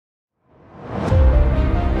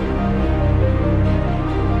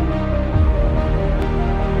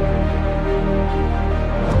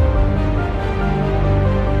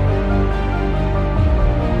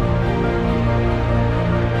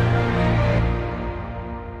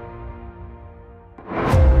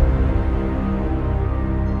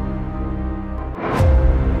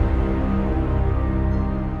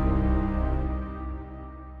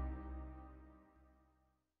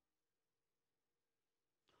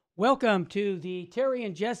Welcome to the Terry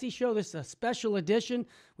and Jesse Show. This is a special edition.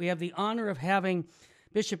 We have the honor of having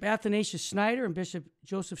Bishop Athanasius Schneider and Bishop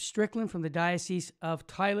Joseph Strickland from the Diocese of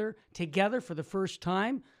Tyler together for the first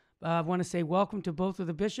time. I want to say welcome to both of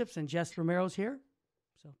the bishops, and Jess Romero's here.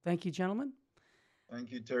 So thank you, gentlemen.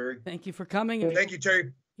 Thank you, Terry. Thank you for coming. Thank you,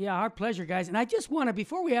 Terry. Yeah, our pleasure, guys. And I just want to,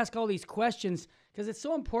 before we ask all these questions, because it's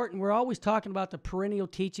so important, we're always talking about the perennial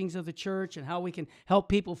teachings of the church and how we can help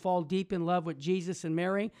people fall deep in love with Jesus and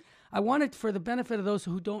Mary. I wanted, for the benefit of those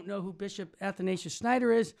who don't know who Bishop Athanasius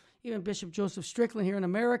Schneider is, even Bishop Joseph Strickland here in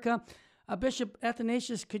America, Bishop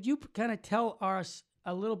Athanasius, could you kind of tell us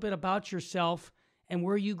a little bit about yourself and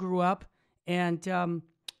where you grew up, and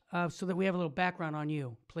so that we have a little background on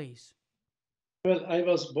you, please? Well, I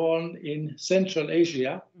was born in Central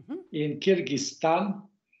Asia, in Kyrgyzstan,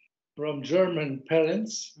 from German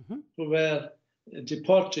parents who were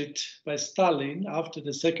deported by Stalin after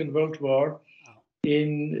the Second World War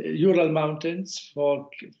in Ural Mountains for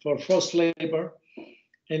forced labor.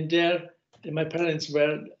 And there, my parents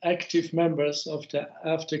were active members of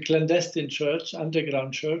the clandestine church,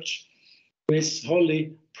 underground church, with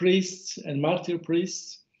holy priests and martyr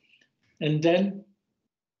priests. And then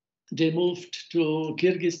they moved to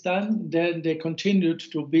Kyrgyzstan. Then they continued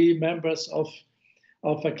to be members of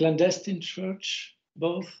a clandestine church,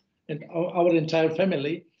 both, and our entire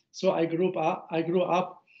family. So I grew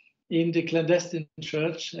up in the clandestine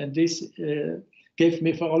church, and this gave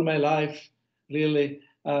me for all my life really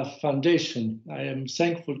a foundation. I am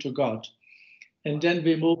thankful to God. And then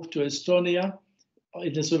we moved to Estonia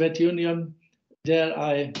in the Soviet Union. There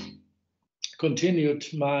I continued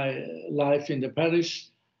my life in the parish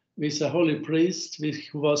with a holy priest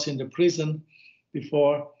who was in the prison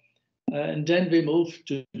before. And then we moved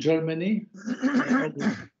to Germany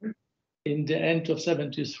in the end of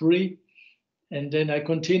 73. And then I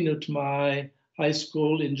continued my high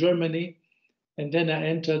school in Germany. And then I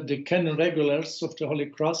entered the canon regulars of the Holy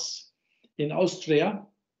Cross in Austria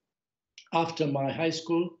after my high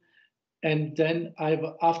school. And then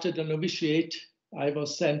after the novitiate, I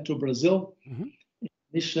was sent to Brazil,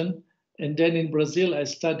 mission. And then in Brazil, I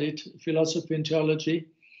studied philosophy and theology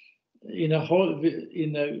in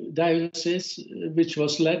a diocese which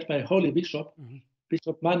was led by Holy Bishop,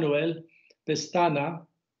 Bishop Manuel Pestana.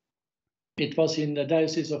 It was in the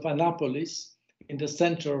Diocese of Anápolis, in the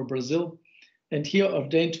center of Brazil. And he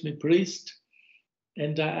ordained me priest.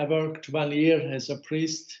 And I worked 1 year as a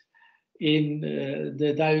priest in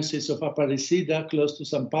the Diocese of Aparecida, close to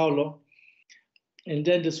São Paulo. And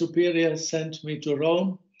then the superior sent me to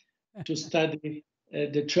Rome to study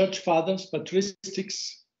the church fathers,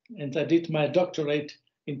 patristics, and I did my doctorate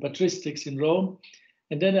in patristics in Rome.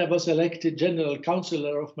 And then I was elected general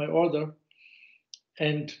counselor of my order.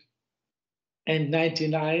 And in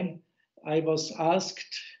 1999, I was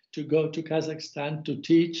asked to go to Kazakhstan to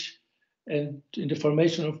teach and in the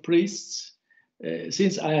formation of priests.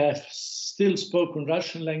 Since I have still spoken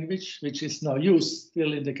Russian language, which is now used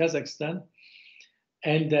still in the Kazakhstan.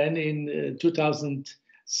 And then in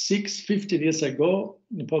 2006, 15 years ago,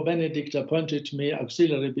 Pope Benedict appointed me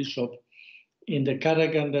auxiliary bishop in the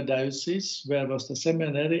Karaganda diocese, where was the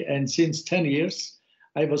seminary. And since 10 years,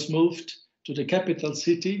 I was moved to the capital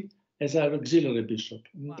city as our auxiliary bishop.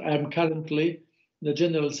 Wow. I'm currently the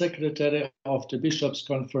general secretary of the Bishops'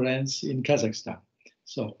 Conference in Kazakhstan.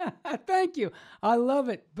 So, thank you. I love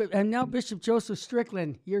it. And now, Bishop Joseph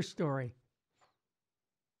Strickland, your story.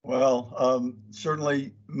 Well,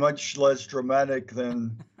 certainly much less dramatic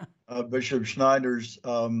than Bishop Schneider's.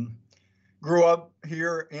 Grew up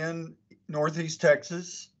here in Northeast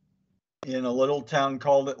Texas in a little town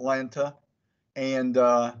called Atlanta, and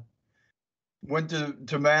went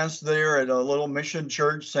to Mass there at a little mission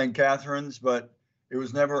church, St. Catherine's, but it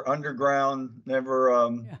was never underground, never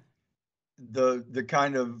the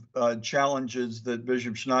kind of challenges that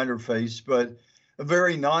Bishop Schneider faced, but a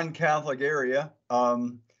very non-Catholic area.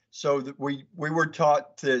 So that we were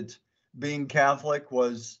taught that being Catholic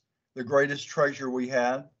was the greatest treasure we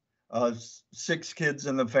had. 6 kids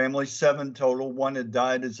in the family, 7 total. 1 had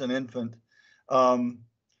died as an infant.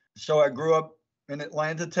 So I grew up in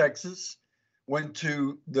Atlanta, Texas, went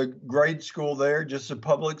to the grade school there, just a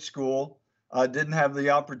public school. I didn't have the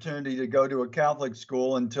opportunity to go to a Catholic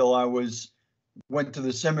school until I went to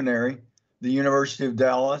the seminary, the University of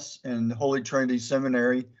Dallas and Holy Trinity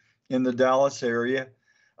Seminary in the Dallas area.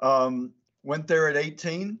 Went there at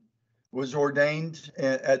 18, was ordained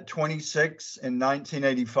at 26 in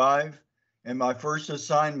 1985. And my first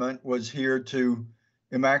assignment was here to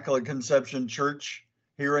Immaculate Conception Church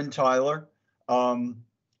here in Tyler.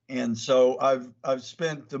 And so I've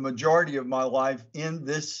spent the majority of my life in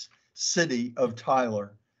this city of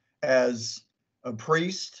Tyler. as a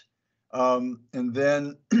priest, and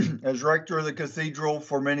then as rector of the cathedral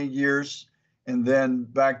for many years. And then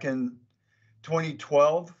back in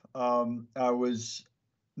 2012, I was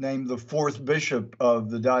named the 4th bishop of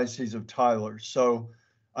the Diocese of Tyler. So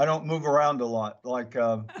I don't move around a lot like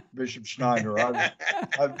Bishop Schneider.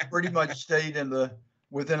 I've pretty much stayed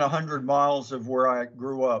within 100 miles of where I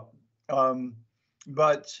grew up.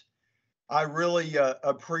 But I really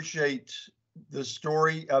appreciate the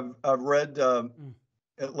story. I've read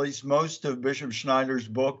at least most of Bishop Schneider's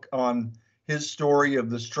book on his story of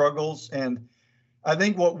the struggles. And I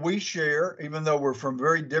think what we share, even though we're from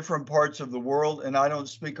very different parts of the world, and I don't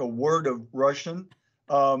speak a word of Russian,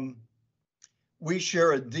 we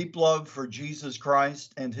share a deep love for Jesus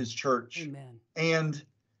Christ and his church. Amen. And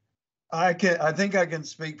I think I can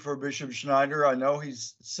speak for Bishop Schneider. I know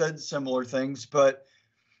he's said similar things, but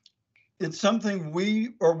it's something we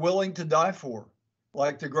are willing to die for.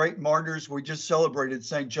 Like the great martyrs we just celebrated,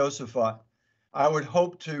 St. Josephat. I would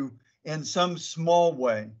hope to, in some small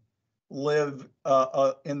way, live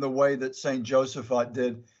in the way that St. Josephat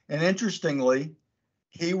did. And interestingly,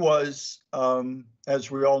 he was, as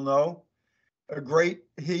we all know,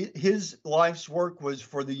 his life's work was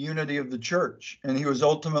for the unity of the church, and he was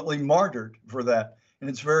ultimately martyred for that. And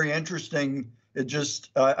it's very interesting.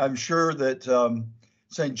 I'm sure that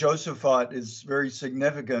St. Josephat is very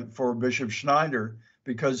significant for Bishop Schneider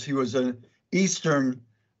because he was an Eastern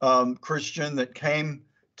Christian that came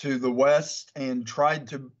to the West and tried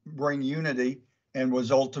to bring unity and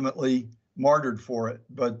was ultimately martyred for it.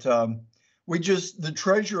 But the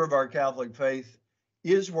treasure of our Catholic faith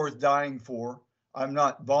is worth dying for. I'm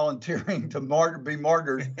not volunteering to be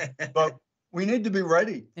martyred, but we need to be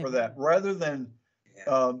ready for that rather than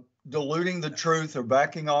diluting the truth or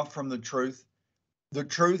backing off from the truth. The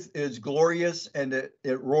truth is glorious, and it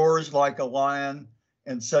roars like a lion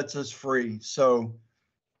and sets us free. So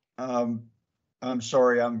I'm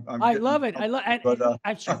sorry. I love it.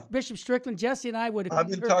 I'm sure Bishop Strickland, Jesse, and I would have. I've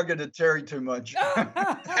been talking to Terry too much.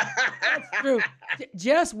 That's true.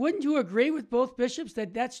 Jess, wouldn't you agree with both bishops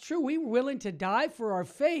that that's true? We were willing to die for our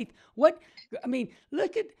faith. Look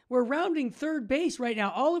we're rounding third base right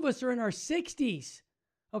now. All of us are in our 60s.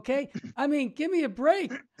 Okay, I mean, give me a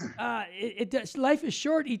break. Life is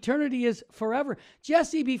short. Eternity is forever.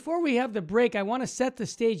 Jesse, before we have the break, I want to set the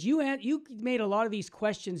stage. You made a lot of these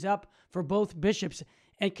questions up for both bishops,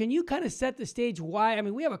 and can you kind of set the stage? Why? I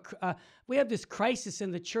mean, we have this crisis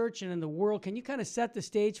in the church and in the world. Can you kind of set the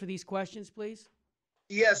stage for these questions, please?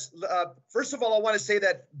 Yes. First of all, I want to say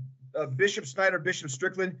that Bishop Schneider, Bishop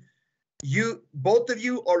Strickland, both of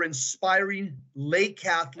you are inspiring lay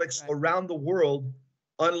Catholics around the world.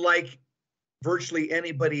 Unlike virtually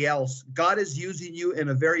anybody else, God is using you in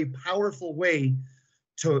a very powerful way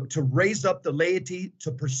to raise up the laity,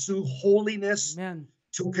 to pursue holiness, Amen.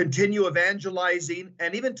 To continue evangelizing,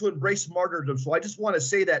 and even to embrace martyrdom. So I just want to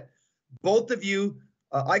say that both of you,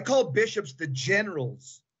 I call bishops the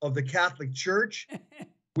generals of the Catholic Church.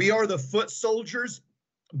 We are the foot soldiers.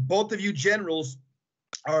 Both of you generals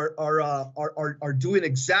are doing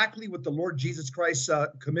exactly what the Lord Jesus Christ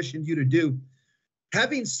commissioned you to do.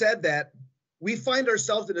 Having said that, we find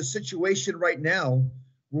ourselves in a situation right now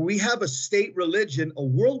where we have a state religion, a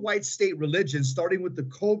worldwide state religion, starting with the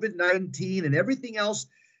COVID-19 and everything else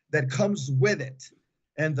that comes with it,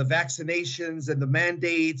 and the vaccinations and the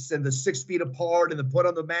mandates and the 6 feet apart and the put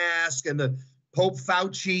on the mask and the Pope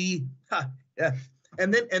Fauci.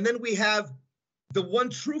 And then we have the one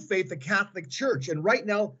true faith, the Catholic Church. And right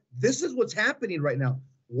now, this is what's happening right now.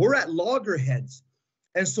 We're at loggerheads.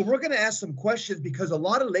 And so we're going to ask some questions because a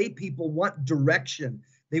lot of lay people want direction.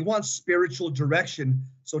 They want spiritual direction.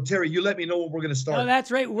 So Terry, you let me know when we're going to start. Oh,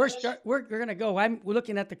 that's right. We're going to go. We're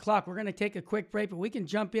looking at the clock. We're going to take a quick break, but we can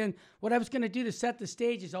jump in. What I was going to do to set the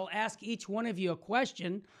stage is I'll ask each one of you a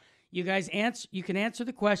question. You guys you can answer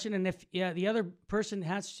the question, and if the other person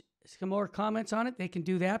has some more comments on it, they can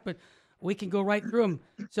do that, but we can go right through them.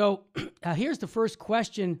 So here's the first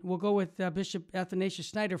question. We'll go with Bishop Athanasius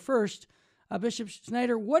Schneider first. Bishop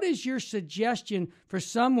Schneider, what is your suggestion for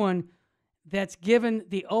someone that's given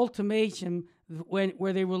the ultimatum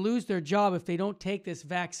where they will lose their job if they don't take this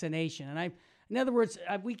vaccination? And in other words,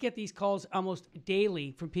 we get these calls almost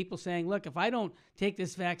daily from people saying, "Look, if I don't take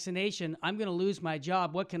this vaccination, I'm going to lose my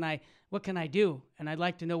job. What can I do?" And I'd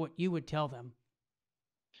like to know what you would tell them.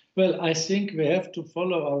 Well, I think we have to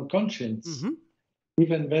follow our conscience,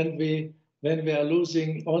 even when we are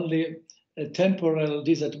losing only temporal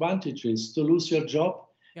disadvantages. To lose your job,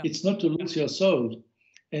 it's not to lose your soul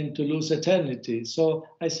and to lose eternity. So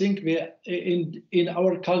I think we in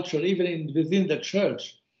our culture, even within the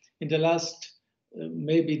church, in the last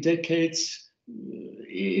maybe decades,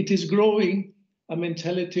 it is growing a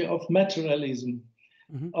mentality of materialism,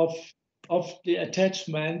 of the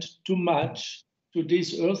attachment too much to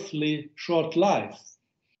this earthly short life.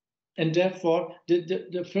 And therefore,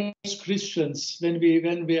 the first Christians, when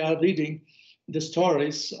we are reading the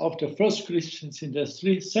stories of the first Christians in the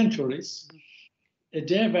 3 centuries,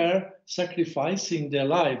 they were sacrificing their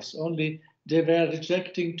lives. Only they were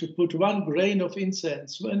rejecting to put 1 grain of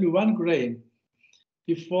incense, only 1 grain,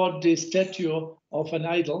 before the statue of an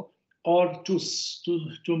idol, or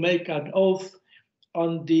to make an oath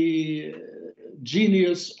on the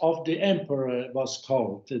genius of the emperor, was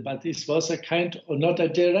called. But this was a kind of, not a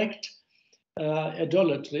direct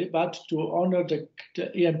idolatry, but to honor the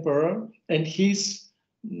emperor and his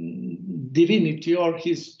divinity or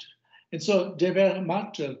his. And so they were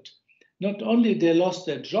martyred. Not only they lost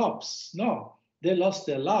their jobs, no, they lost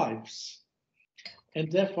their lives.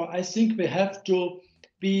 And therefore, I think we have to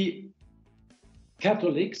be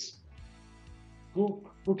Catholics who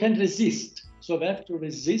can resist. So we have to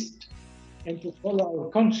resist and to follow our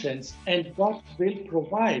conscience, and God will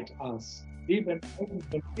provide us. Even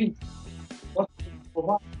convinced, God will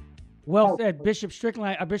provide. Well said, Bishop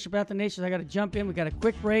Strickland. Bishop Athanasius, I got to jump in. We got a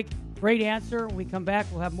quick break. Great answer. When we come back,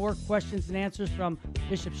 we'll have more questions and answers from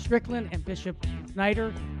Bishop Strickland and Bishop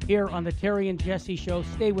Schneider here on the Terry and Jesse Show.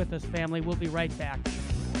 Stay with us, family. We'll be right back.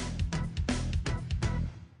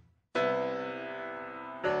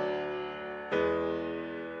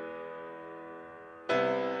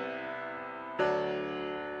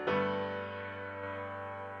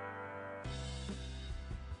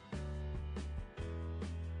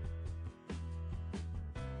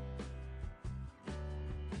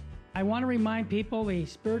 I want to remind people the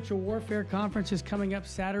Spiritual Warfare Conference is coming up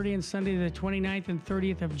Saturday and Sunday, the 29th and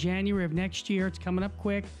 30th of January of next year. It's coming up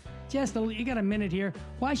quick. Jess, you got a minute here.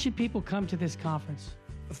 Why should people come to this conference?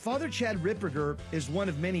 Father Chad Ripperger is one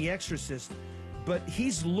of many exorcists, but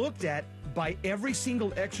he's looked at by every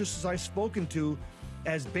single exorcist I've spoken to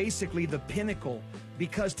as basically the pinnacle.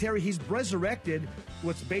 Because, Terry, he's resurrected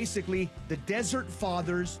what's basically the Desert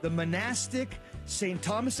Fathers, the monastic, St.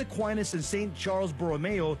 Thomas Aquinas and St. Charles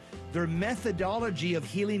Borromeo, their methodology of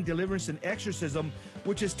healing, deliverance, and exorcism,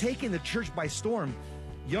 which has taken the church by storm.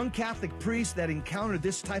 Young Catholic priests that encounter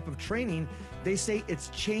this type of training, they say it's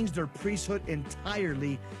changed their priesthood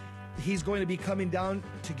entirely. He's going to be coming down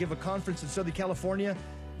to give a conference in Southern California.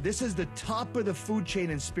 This is the top of the food chain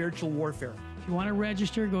in spiritual warfare. If you want to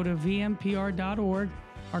register, go to vmpr.org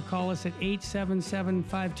or call us at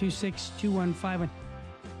 877-526-2151.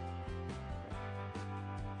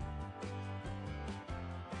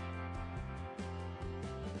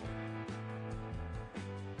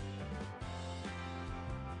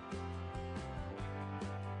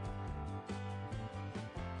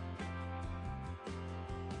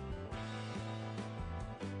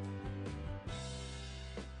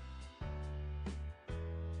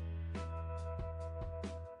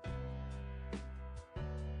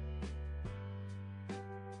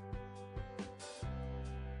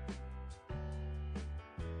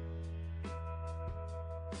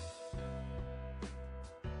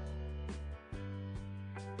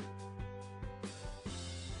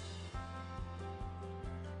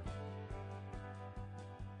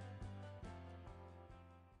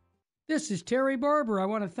 This is Terry Barber. I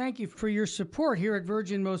want to thank you for your support here at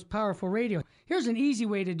Virgin Most Powerful Radio. Here's an easy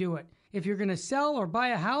way to do it. If you're going to sell or buy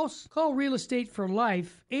a house, call Real Estate for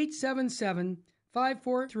Life,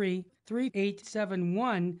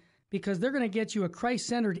 877-543-3871, because they're going to get you a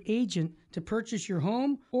Christ-centered agent to purchase your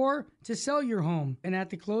home or to sell your home. And at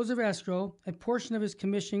the close of escrow, a portion of his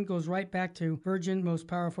commission goes right back to Virgin Most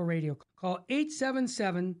Powerful Radio. Call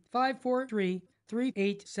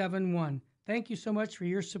 877-543-3871. Thank you so much for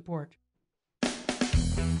your support.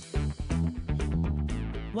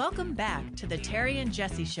 Welcome back to the Terry and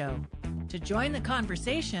Jesse Show. To join the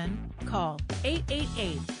conversation, call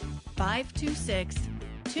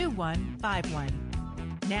 888-526-2151.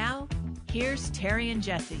 Now, here's Terry and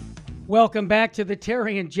Jesse. Welcome back to the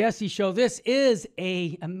Terry and Jesse Show. This is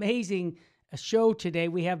an amazing show today.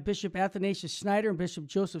 We have Bishop Athanasius Schneider and Bishop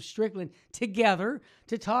Joseph Strickland together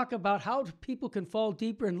to talk about how people can fall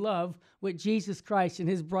deeper in love with Jesus Christ and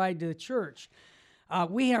his bride to the church.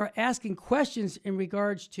 We are asking questions in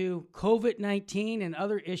regards to COVID-19 and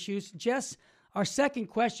other issues. Jess, our second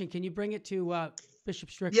question, can you bring it to Bishop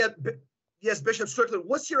Strickland? Yeah, yes, Bishop Strickland.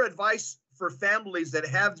 What's your advice for families that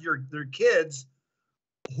have their kids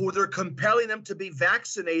who they're compelling them to be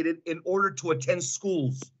vaccinated in order to attend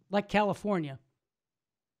schools? Like California.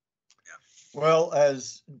 Well,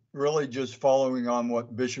 as really just following on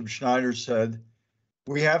what Bishop Schneider said,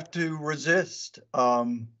 we have to resist.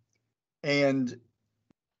 And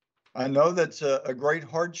I know that's a great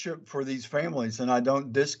hardship for these families, and I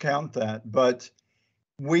don't discount that. But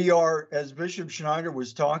we are, as Bishop Schneider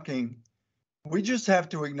was talking, we just have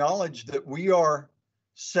to acknowledge that we are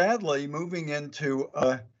sadly moving into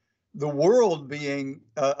the world being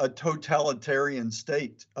a totalitarian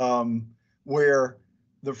state, where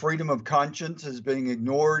the freedom of conscience is being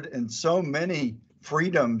ignored, and so many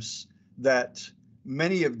freedoms that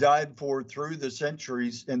many have died for through the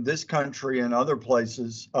centuries in this country and other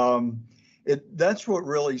places. That's what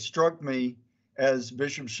really struck me as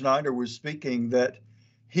Bishop Schneider was speaking, that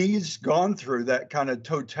he's gone through that kind of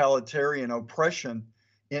totalitarian oppression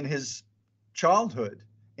in his childhood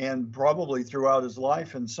and probably throughout his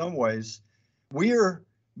life in some ways. We are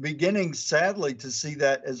beginning, sadly, to see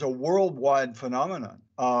that as a worldwide phenomenon.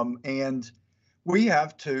 And we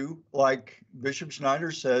have to, like Bishop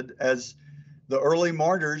Schneider said, as the early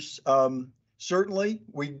martyrs, certainly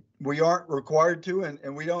we aren't required to,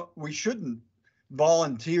 and we shouldn't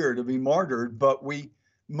volunteer to be martyred, but we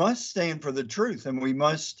must stand for the truth, and we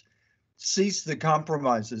must cease the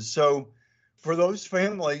compromises. So for those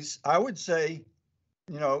families, I would say,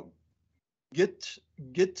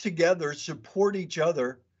 get together, support each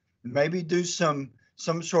other, maybe do some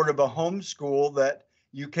sort of a homeschool that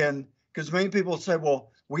you can, because many people say,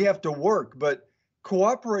 well, we have to work, but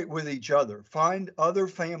cooperate with each other. Find other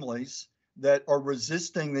families that are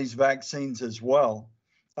resisting these vaccines as well.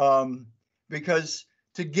 Because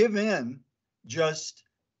to give in, just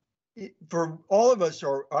for all of us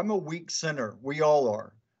I'm a weak sinner. We all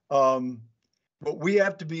are. But we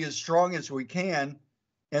have to be as strong as we can.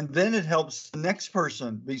 And then it helps the next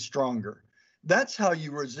person be stronger. That's how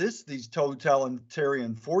you resist these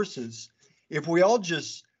totalitarian forces. If we all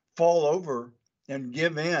just fall over and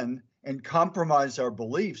give in and compromise our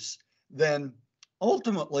beliefs, then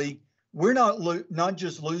ultimately we're not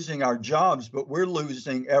just losing our jobs, but we're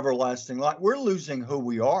losing everlasting life. We're losing who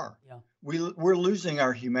we are. Yeah. We're losing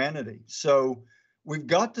our humanity. So we've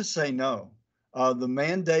got to say no. The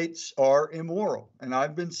mandates are immoral. And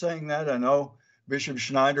I've been saying that. I know Bishop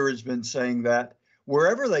Schneider has been saying that.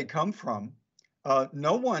 Wherever they come from,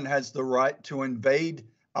 no one has the right to invade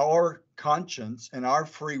our conscience and our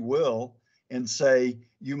free will and say,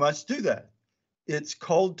 you must do that. It's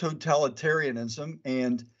called totalitarianism,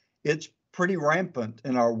 and it's pretty rampant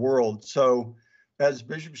in our world. So as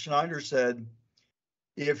Bishop Schneider said,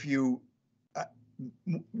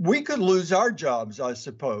 we could lose our jobs, I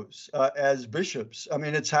suppose, as bishops. I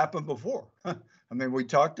mean, it's happened before. I mean, we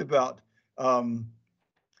talked about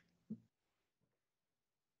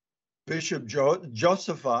Bishop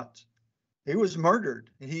Josaphat. He was murdered.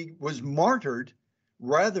 He was martyred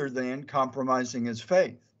rather than compromising his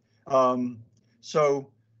faith.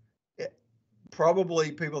 So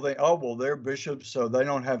probably people think, oh, well, they're bishops, so they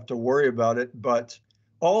don't have to worry about it. But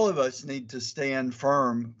all of us need to stand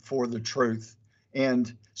firm for the truth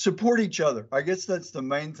and support each other. I guess that's the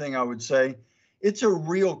main thing I would say. It's a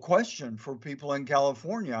real question for people in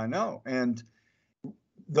California, I know. And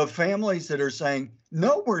the families that are saying,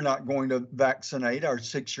 no, we're not going to vaccinate our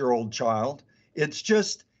 6-year-old child.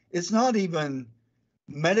 It's not even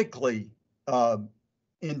medically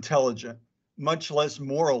intelligent, much less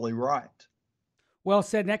morally right. Well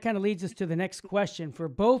said. And that kind of leads us to the next question. For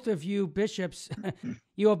both of you bishops,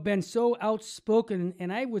 you have been so outspoken,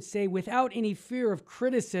 and I would say without any fear of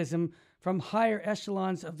criticism from higher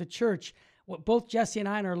echelons of the church. What both Jesse and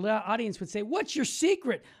I and our audience would say, what's your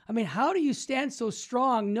secret? I mean, how do you stand so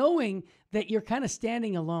strong knowing that you're kind of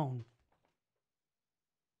standing alone?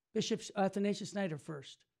 Bishop Athanasius Schneider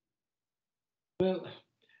first. Well,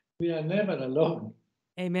 we are never alone.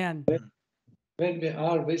 Amen. When we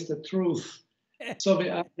are with the truth. So we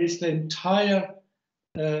are with the entire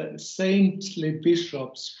saintly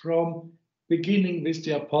bishops from beginning with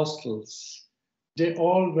the apostles. They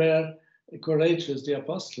all were courageous, the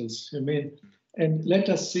apostles, you mean. And let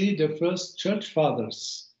us see the first church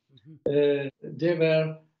fathers. They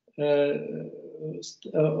were,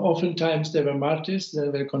 oftentimes they were martyrs, they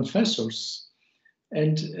were confessors.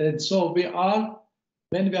 And so we are,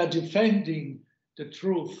 when we are defending the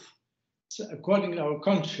truth, according to our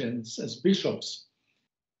conscience as bishops,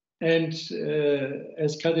 and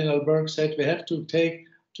as Cardinal Berg said, we have to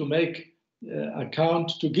make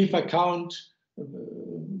account, to give account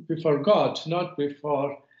before God, not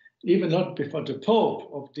before the Pope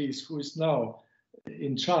of this who is now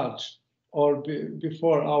in charge, or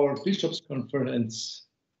before our bishops' conference,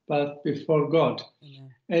 but before God. Yeah.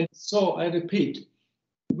 And so I repeat,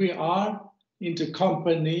 we are in the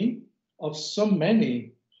company of so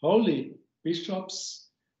many holy bishops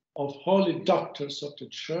of holy doctors of the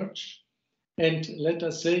church. And let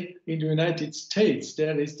us say, in the United States,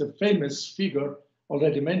 there is the famous figure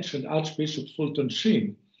already mentioned, Archbishop Fulton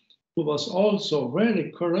Sheen, who was also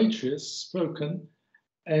very courageous spoken.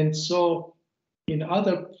 And so in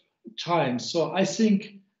other times, so I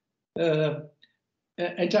think, and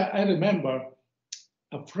I remember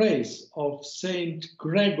a phrase of Saint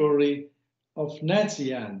Gregory of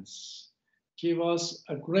Nazianz. He was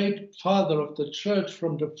a great father of the church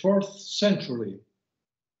from the 4th century.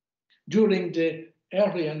 During the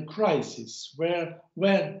Arian crisis, where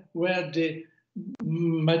the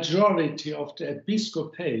majority of the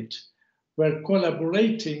episcopate were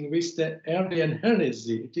collaborating with the Arian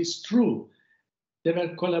heresy, it is true, they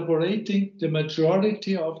were collaborating, the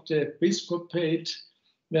majority of the episcopate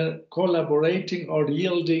were collaborating or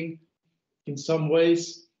yielding in some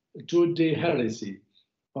ways to the heresy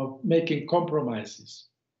of making compromises.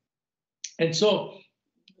 And so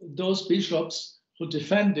those bishops who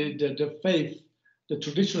defended the faith, the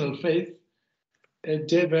traditional faith,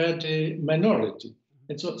 they were the minority.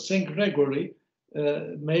 And so St. Gregory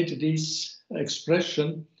made this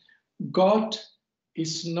expression, God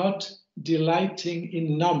is not delighting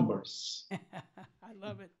in numbers. I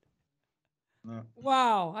love it.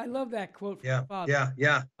 Wow, I love that quote from Father.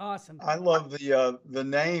 Yeah. Awesome. I love the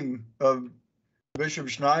name of Bishop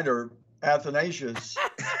Schneider, Athanasius,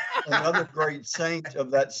 another great saint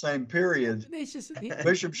of that same period. Athanasius,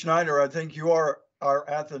 Bishop Schneider, I think you are our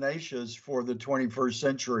Athanasius for the 21st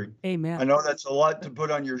century. amen. I know that's a lot to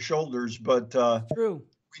put on your shoulders, but True.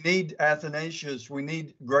 we need Athanasius, we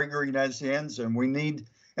need Gregory Nazianzen, we need,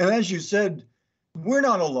 and as you said, we're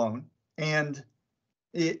not alone. And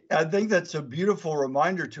I think that's a beautiful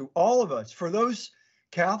reminder to all of us, for those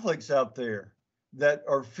Catholics out there that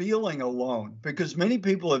are feeling alone, because many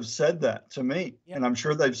people have said that to me, and I'm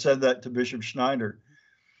sure they've said that to Bishop Schneider.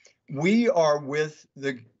 We want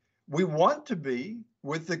to be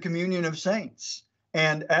with the communion of saints.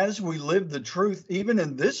 And as we live the truth, even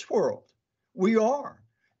in this world, we are.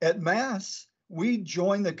 At Mass, we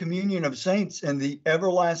join the communion of saints in the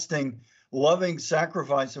everlasting, loving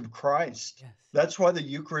sacrifice of Christ. Yes. That's why the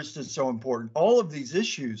Eucharist is so important. All of these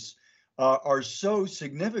issues are so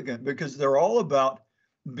significant because they're all about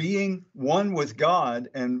being one with God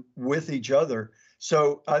and with each other.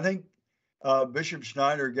 So I think Bishop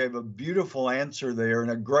Schneider gave a beautiful answer there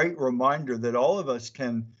and a great reminder that all of us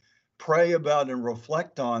can pray about and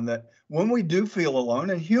reflect on, that when we do feel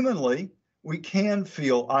alone, and humanly, we can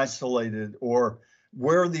feel isolated or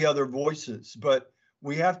where are the other voices, but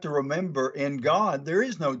we have to remember in God, there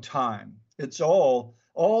is no time. It's all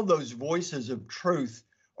those voices of truth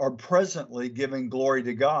are presently giving glory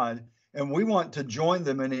to God, and we want to join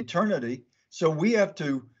them in eternity. So we have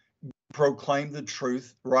to proclaim the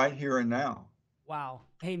truth right here and now. Wow.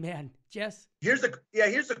 Amen. Jess? Here's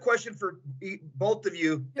a question for both of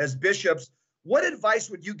you as bishops. What advice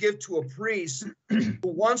would you give to a priest who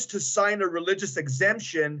wants to sign a religious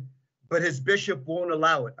exemption, but his bishop won't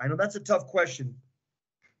allow it? I know that's a tough question.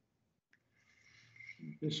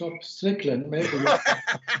 Bishop Strickland, maybe.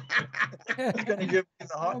 I'm going to give you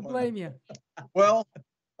the hot I don't one. blame you. Well,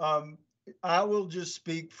 I will just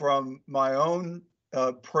speak from my own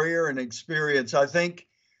prayer and experience. I think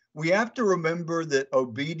we have to remember that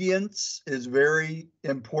obedience is very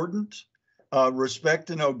important,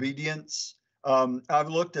 respect and obedience. I've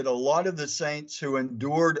looked at a lot of the saints who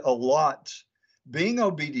endured a lot being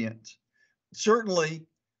obedient. Certainly,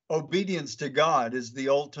 obedience to God is the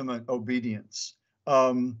ultimate obedience.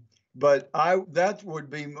 But that would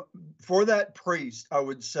be, for that priest, I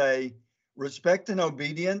would say respect and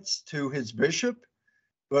obedience to his bishop,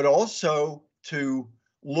 but also to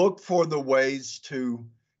look for the ways to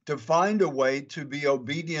find a way to be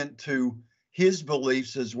obedient to his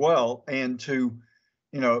beliefs as well. And to,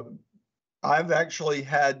 I've actually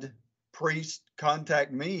had priests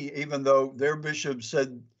contact me, even though their bishop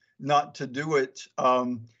said not to do it.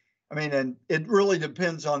 And it really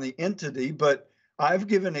depends on the entity, but I've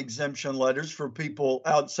given exemption letters for people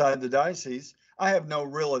outside the diocese. I have no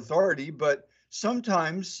real authority, but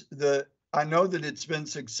sometimes I know that it's been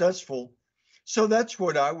successful. So that's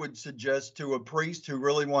what I would suggest to a priest who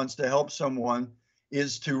really wants to help someone,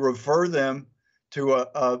 is to refer them to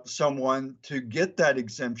someone to get that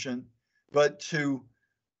exemption, but to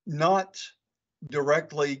not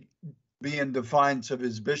directly be in defiance of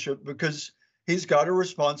his bishop, because he's got a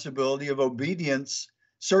responsibility of obedience.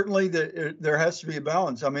 Certainly there has to be a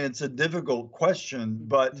balance. It's a difficult question,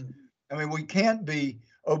 but we can't be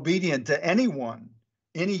obedient to anyone,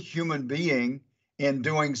 any human being, in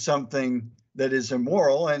doing something that is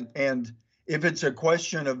immoral. And if it's a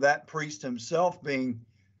question of that priest himself being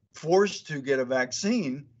forced to get a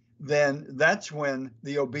vaccine, then that's when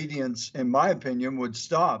the obedience, in my opinion, would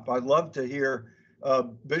stop. I'd love to hear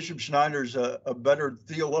Bishop Schneider's a better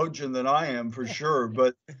theologian than I am for sure,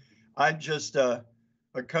 but I'm just a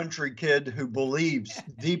country kid who believes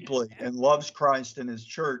deeply and loves Christ and his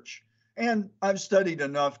church. And I've studied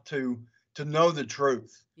enough to know the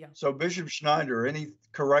truth. Yeah. So Bishop Schneider, any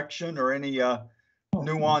correction or any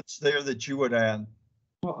nuance there that you would add?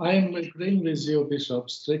 Well, I'm agreeing with you,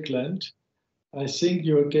 Bishop Strickland. I think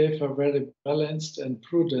you gave a very balanced and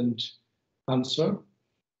prudent answer.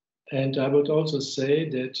 And I would also say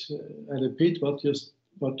that, I repeat what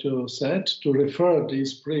you said, to refer the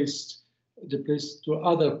priests to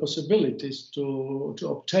other possibilities to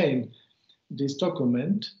obtain this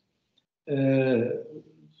document.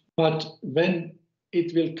 But when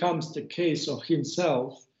it will come the case of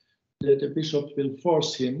himself, that the bishop will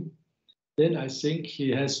force him, then I think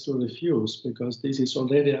he has to refuse, because this is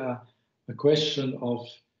already a question of,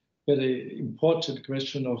 very important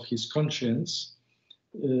question of his conscience.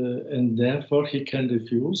 And therefore he can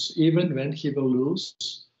refuse, even when he will lose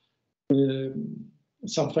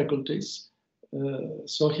some faculties.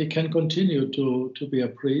 So he can continue to be a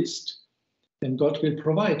priest, and God will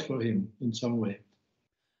provide for him in some way.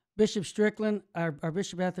 Bishop Strickland, our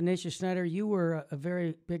Bishop Athanasius Schneider, you were a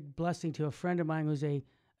very big blessing to a friend of mine who's a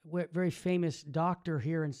very famous doctor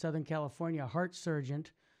here in Southern California, a heart surgeon,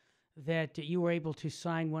 that you were able to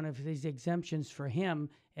sign one of these exemptions for him.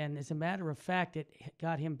 And as a matter of fact, it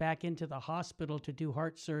got him back into the hospital to do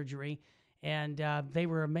heart surgery. And they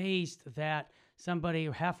were amazed that somebody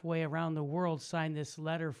halfway around the world signed this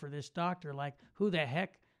letter for this doctor. Like, who the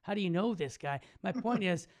heck? How do you know this guy? My point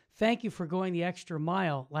is, thank you for going the extra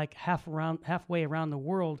mile, like halfway around the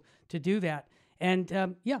world to do that.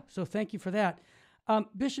 And so thank you for that.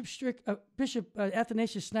 Bishop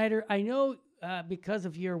Athanasius Schneider, I know because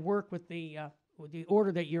of your work with the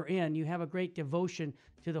order that you're in, you have a great devotion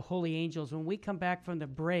to the holy angels. When we come back from the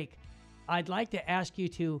break, I'd like to ask you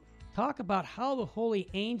to talk about how the holy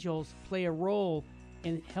angels play a role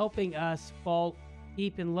in helping us fall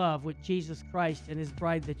deep in love with Jesus Christ and his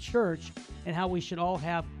bride, the church, and how we should all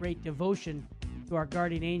have great devotion to our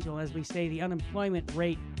guardian angel. As we say, the unemployment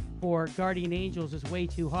rate for guardian angels is way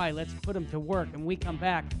too high. Let's put them to work. And when we come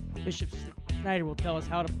back, Bishop Schneider will tell us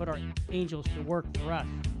how to put our angels to work for us.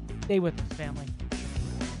 Stay with us, family.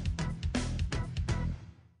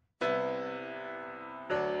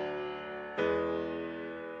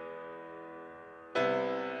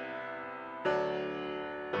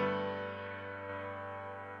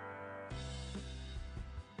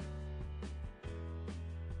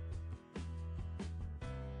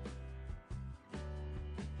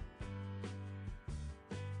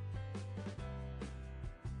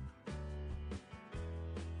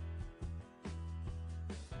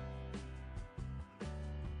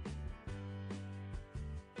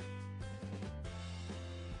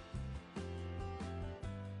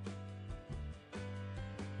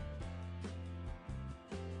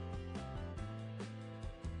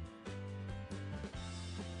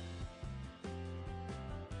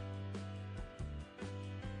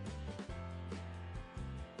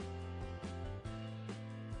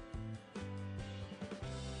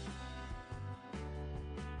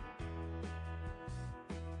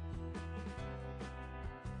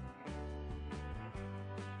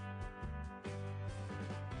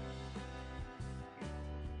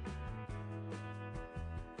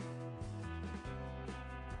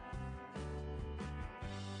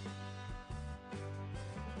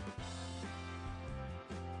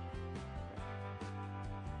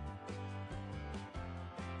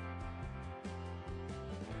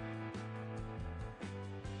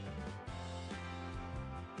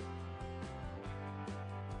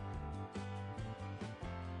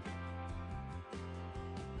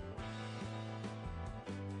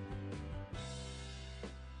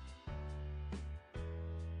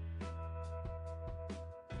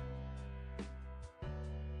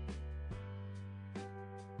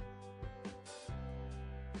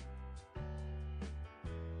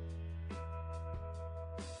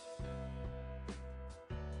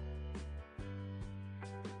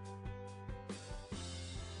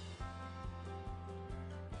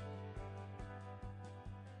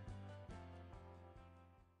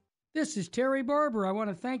 This is Terry Barber. I want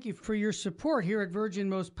to thank you for your support here at Virgin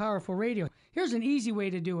Most Powerful Radio. Here's an easy way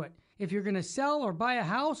to do it. If you're going to sell or buy a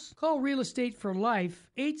house, call Real Estate for Life,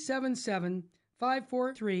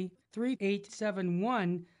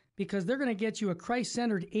 877-543-3871. because they're going to get you a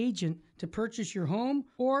Christ-centered agent to purchase your home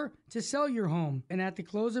or to sell your home. And at the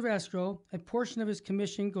close of escrow, a portion of his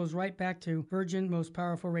commission goes right back to Virgin Most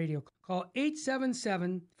Powerful Radio. Call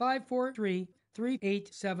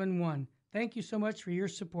 877-543-3871. Thank you so much for your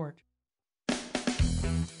support.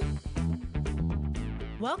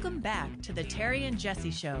 Welcome back to the Terry and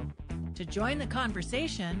Jesse Show. To join the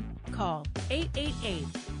conversation, call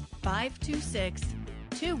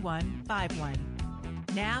 888-526-2151.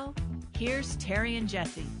 Now, here's Terry and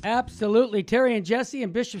Jesse. Absolutely. Terry and Jesse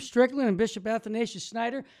and Bishop Strickland and Bishop Athanasius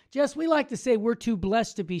Schneider. Jess, we like to say we're too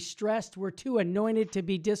blessed to be stressed. We're too anointed to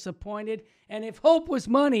be disappointed. And if hope was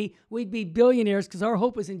money, we'd be billionaires because our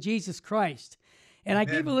hope is in Jesus Christ. And I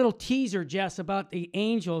gave a little teaser, Jess, about the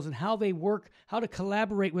angels and how they work, how to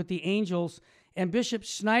collaborate with the angels. And Bishop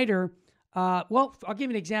Schneider, well, I'll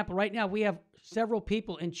give you an example. Right now, we have several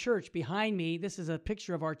people in church behind me. This is a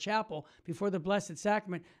picture of our chapel before the Blessed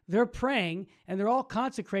Sacrament. They're praying, and they're all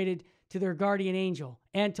consecrated to their guardian angel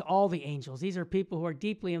and to all the angels. These are people who are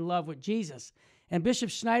deeply in love with Jesus. And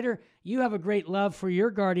Bishop Schneider, you have a great love for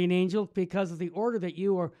your guardian angel because of the order that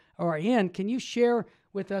you are in. Can you share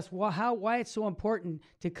with us why it's so important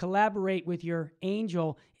to collaborate with your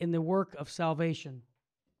angel in the work of salvation?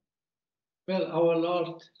 Well, our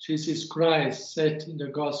Lord Jesus Christ said in the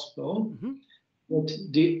Gospel that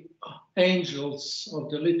the angels of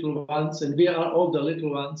the little ones, and we are all the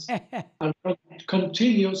little ones, are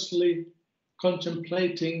continuously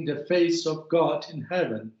contemplating the face of God in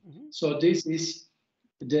heaven. So this is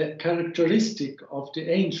the characteristic of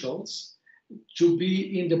the angels, to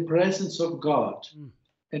be in the presence of God.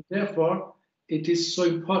 And therefore, it is so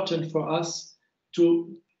important for us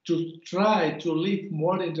to try to live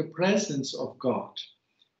more in the presence of God.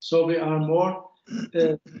 So we are more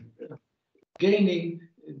gaining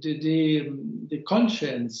the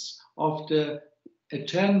conscience of the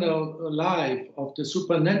eternal life, of the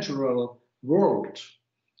supernatural world,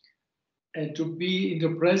 and to be in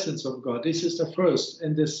the presence of God. This is the first.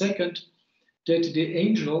 And the second, that the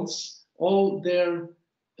angels, all their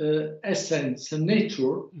essence and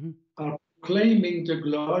nature, are claiming the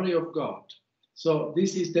glory of God. So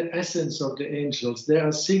this is the essence of the angels. They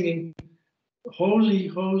are singing, holy,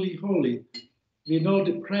 holy, holy. We know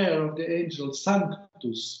the prayer of the angel,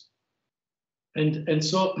 Sanctus. And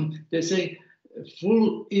so they say,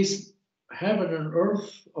 full is heaven and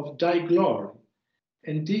earth of thy glory.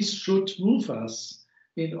 And this should move us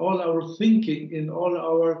in all our thinking, in all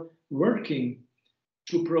our working,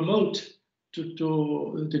 to promote to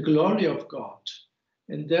the glory of God.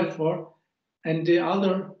 And therefore, and the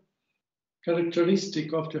other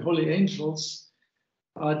characteristic of the holy angels,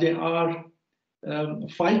 they are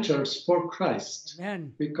fighters for Christ.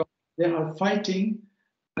 Amen. Because they are fighting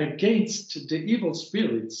against the evil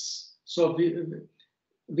spirits. So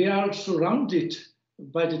we are surrounded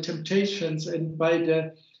by the temptations and by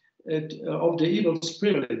of the evil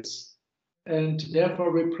spirits. And therefore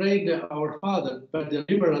we pray that our Father, but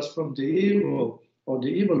deliver us from the evil or the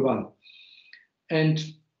evil one. And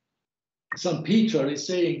St. Peter is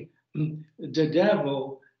saying, the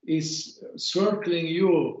devil is circling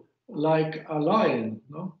you like a lion,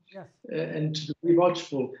 no? Yes. And to be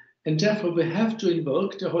watchful. And therefore we have to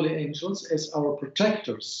invoke the holy angels as our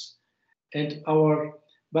protectors.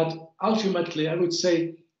 But ultimately I would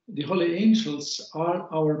say the holy angels are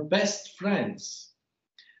our best friends,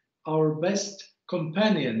 our best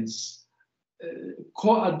companions,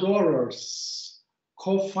 co-adorers,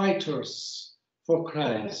 co-fighters for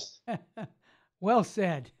Christ. Well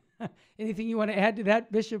said. Anything you want to add to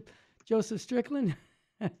that, Bishop Joseph Strickland?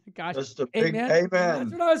 Gosh, Just a big amen.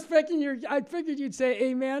 That's what I was thinking. I figured you'd say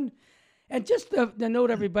amen. And just to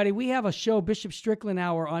note, everybody, we have a show, Bishop Strickland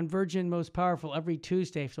Hour, on Virgin Most Powerful every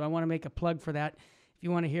Tuesday. So I want to make a plug for that. If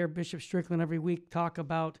you want to hear Bishop Strickland every week talk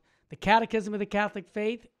about the Catechism of the Catholic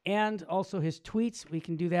Faith and also his tweets, we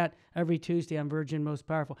can do that every Tuesday on Virgin Most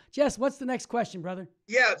Powerful. Jess, what's the next question, brother?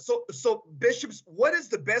 Yeah, so bishops, what is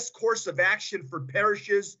the best course of action for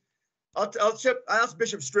parishes? I'll ask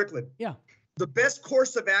Bishop Strickland. Yeah. The best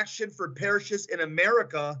course of action for parishes in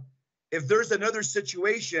America, if there's another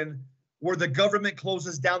situation where the government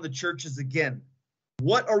closes down the churches again.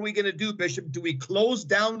 What are we going to do, Bishop? Do we close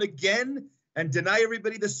down again and deny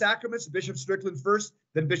everybody the sacraments? Bishop Strickland first,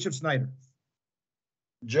 then Bishop Schneider.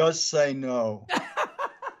 Just say no.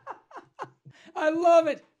 I love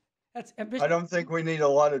it. That's ambitious. I don't think we need a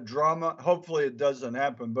lot of drama. Hopefully it doesn't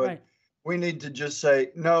happen, but Right. we need to just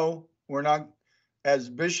say, no, we're not, as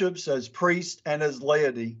bishops, as priests, and as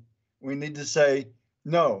laity, we need to say,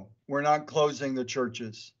 no, we're not closing the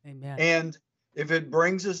churches. Amen. And if it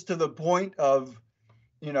brings us to the point of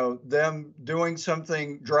them doing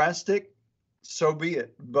something drastic, so be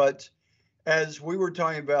it. But as we were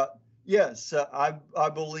talking about, yes, I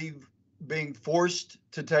believe being forced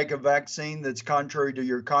to take a vaccine that's contrary to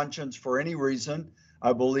your conscience for any reason,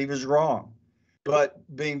 I believe is wrong. But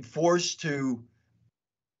being forced to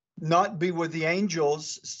not be with the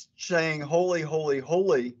angels saying, holy, holy,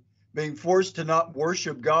 holy, being forced to not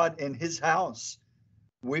worship God in his house,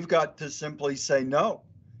 we've got to simply say, no,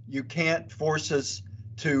 you can't force us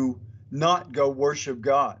to not go worship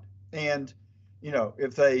God. And,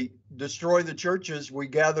 if they destroy the churches, we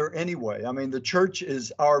gather anyway. I mean, the church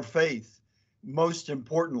is our faith, most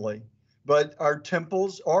importantly. But our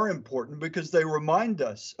temples are important because they remind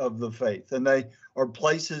us of the faith, and they are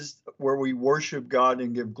places where we worship God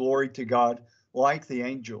and give glory to God like the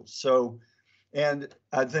angels. So, and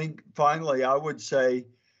I think finally, I would say,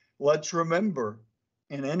 let's remember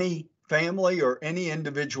in any family or any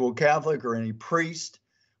individual Catholic or any priest,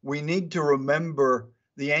 we need to remember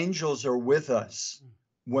the angels are with us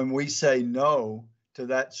when we say no to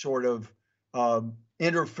that sort of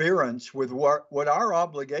interference with what our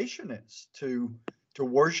obligation is to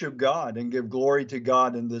worship God and give glory to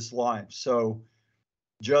God in this life. So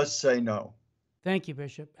just say no. Thank you,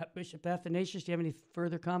 Bishop. Bishop Athanasius, do you have any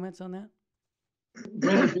further comments on that?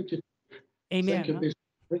 Very beautiful. Amen. Thank you, Bishop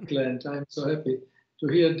Strickland. I'm so happy to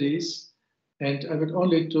hear this. And I would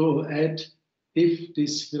only to add, if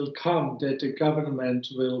this will come, that the government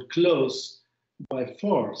will close by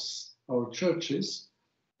force our churches,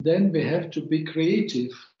 then we have to be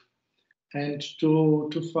creative and to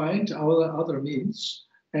find our other means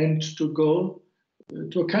and to go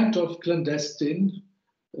to a kind of clandestine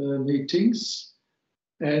meetings.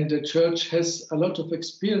 And the church has a lot of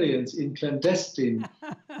experience in clandestine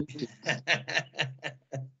meetings.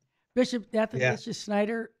 Bishop Athanasius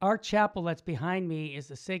Schneider, our chapel that's behind me is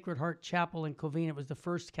the Sacred Heart Chapel in Covina. It was the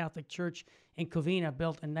first Catholic church in Covina,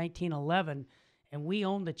 built in 1911. And we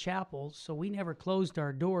owned the chapel, so we never closed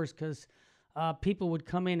our doors because people would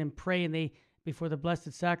come in and pray, and before the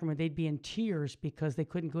Blessed Sacrament, they'd be in tears because they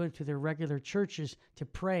couldn't go into their regular churches to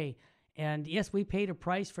pray. And yes, we paid a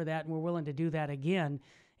price for that, and we're willing to do that again.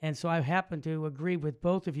 And so I happen to agree with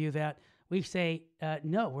both of you that we say,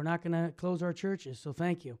 no, we're not going to close our churches. So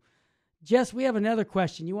thank you. Jess, we have another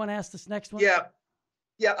question. You want to ask this next one? Yeah,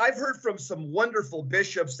 I've heard from some wonderful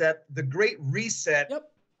bishops that the Great Reset,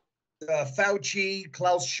 Fauci,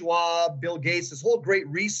 Klaus Schwab, Bill Gates, this whole Great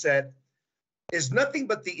Reset is nothing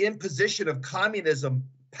but the imposition of communism,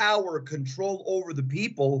 power, control over the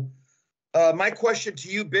people. My question to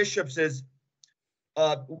you, bishops, is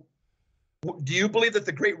do you believe that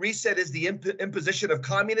the Great Reset is the imposition of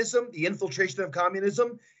communism, the infiltration of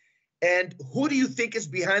communism? And who do you think is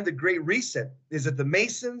behind the Great Reset? Is it the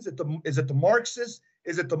Masons? Is it the Marxists?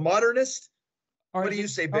 Is it the modernists? What do you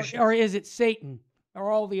say, Bishop? Or is it Satan? Or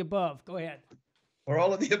all the above? Go ahead. Or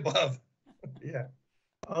all of the above. Yeah.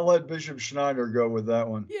 I'll let Bishop Schneider go with that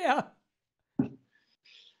one. Yeah.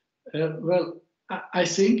 Well, I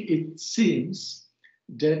think it seems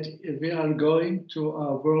that we are going to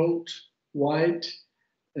a worldwide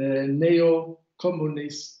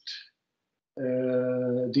neo-communist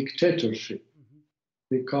dictatorship.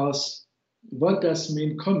 Because what does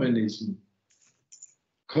mean communism?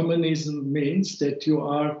 Communism means that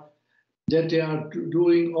they are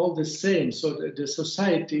doing all the same, so that the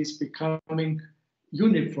society is becoming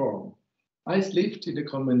uniform. I lived in the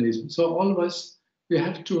communism, so always we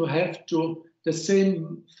have to the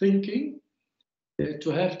same thinking,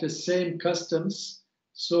 to have the same customs,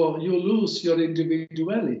 so you lose your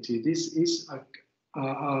individuality. This is a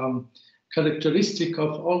characteristic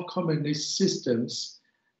of all communist systems,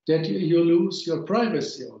 that you lose your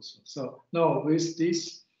privacy also. So now with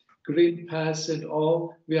this Green Pass and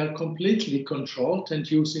all, we are completely controlled and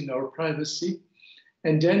using our privacy.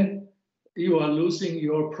 And then you are losing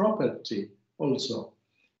your property also.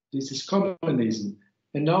 This is communism.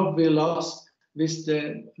 And now we lost with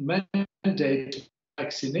the mandate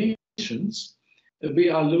vaccinations, we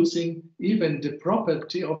are losing even the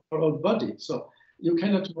property of our own body. So you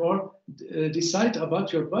cannot more decide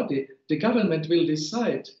about your body. The government will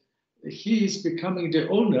decide. He is becoming the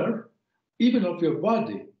owner even of your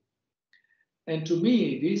body. And to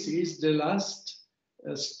me, this is the last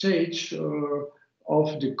stage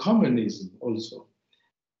of the communism also.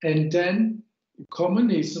 And then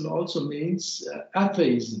communism also means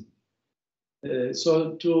atheism.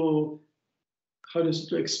 So to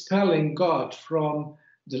expelling God from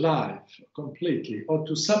the life completely, or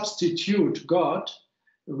to substitute God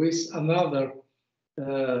with another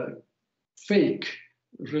fake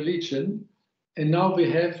religion. And now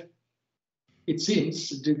we have, it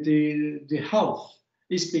seems, the health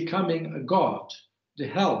is becoming a god, the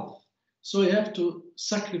health. So you have to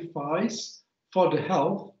sacrifice for the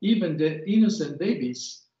health, even the innocent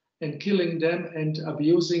babies, and killing them and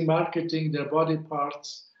abusing, marketing their body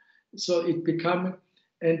parts. So it become,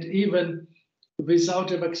 and even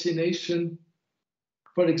without a vaccination,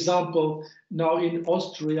 for example, now in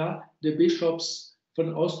Austria, the bishops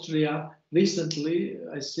from Austria recently,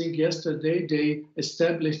 I think yesterday, they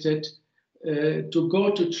established that to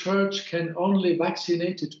go to church can only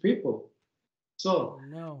vaccinated people. So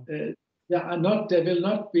they will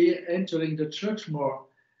not be entering the church more.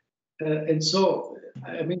 And so,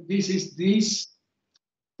 I mean, this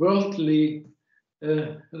worldly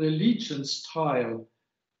religion style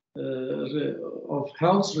of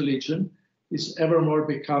health religion is ever more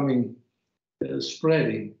becoming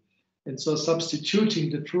spreading, and so substituting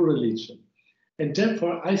the true religion. And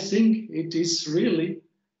therefore, I think it is really,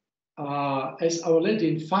 as Our Lady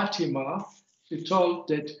in Fatima, she told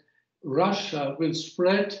that Russia will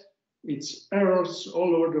spread its errors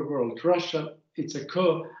all over the world. Russia, it's a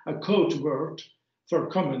code word for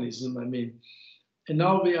communism, I mean. And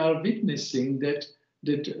now we are witnessing that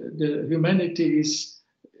the humanity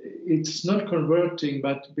it's not converting,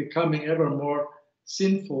 but becoming ever more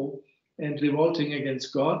sinful and revolting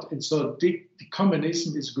against God. And so the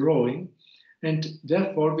communism is growing. And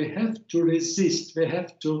therefore, we have to resist. We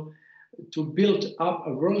have to build up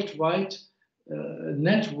a worldwide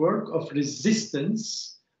network of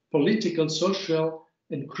resistance, political, social,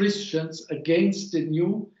 and Christians against the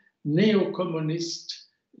new neo-communist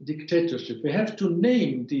dictatorship. We have to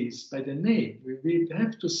name these by the name. We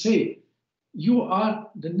have to say, you are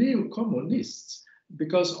the neo-communists,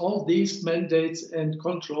 because all these mandates and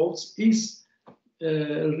controls is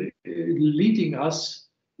leading us,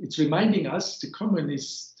 it's reminding us the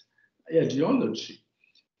communist ideology.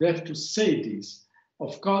 We have to say this.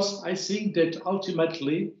 Of course, I think that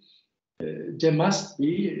ultimately there must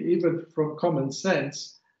be, even from common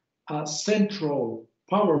sense, a central,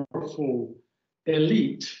 powerful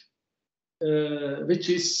elite which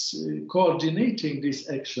is coordinating these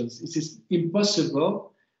actions. It is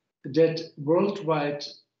impossible that worldwide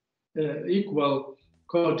equal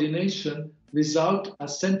coordination without a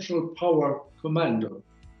central power commander.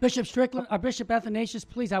 Bishop Strickland, Bishop Athanasius,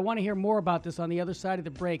 please, I want to hear more about this on the other side of the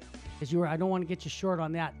break. I don't want to get you short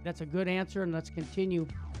on that. That's a good answer, and let's continue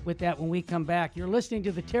with that when we come back. You're listening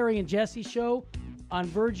to the Terry and Jesse Show on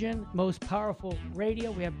Virgin Most Powerful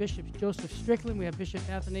Radio. We have Bishop Joseph Strickland. We have Bishop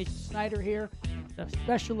Athanasius Schneider here. It's a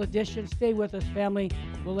special edition. Stay with us, family.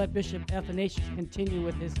 We'll let Bishop Athanasius continue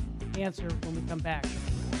with his answer when we come back.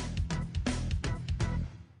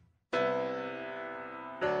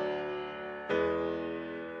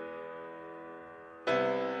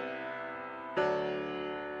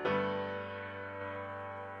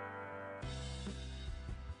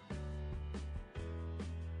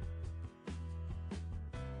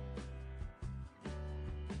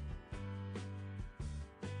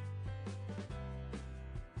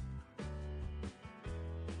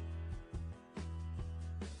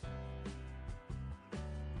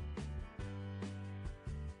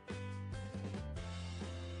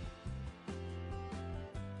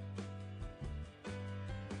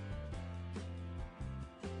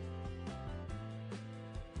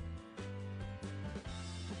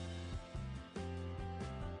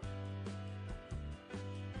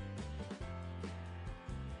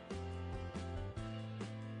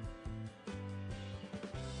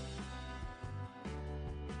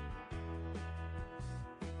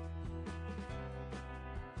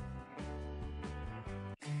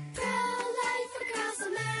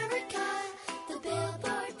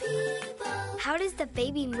 How does the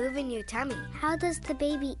baby move in your tummy? How does the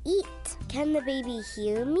baby eat? Can the baby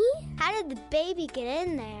hear me? How did the baby get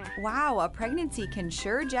in there? Wow, a pregnancy can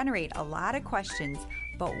sure generate a lot of questions.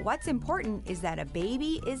 But what's important is that a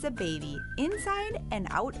baby is a baby, inside and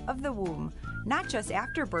out of the womb. Not just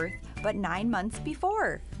after birth, but 9 months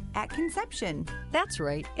before. At conception. That's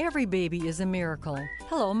right. Every baby is a miracle.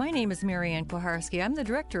 Hello, my name is Marianne Koharski. I'm the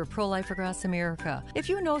director of Pro-Life Across America. If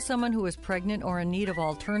you know someone who is pregnant or in need of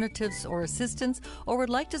alternatives or assistance or would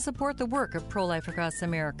like to support the work of Pro-Life Across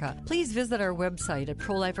America, please visit our website at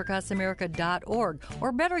prolifeacrossamerica.org,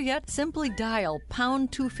 or better yet, simply dial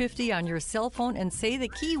pound 250 on your cell phone and say the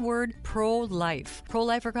keyword pro-life.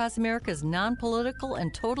 Pro-Life Across America is non-political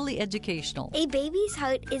and totally educational. A baby's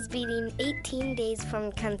heart is beating 18 days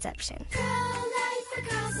from conception. Pro-life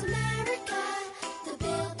across America, the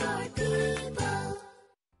Billboard people.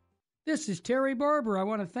 This is Terry Barber. I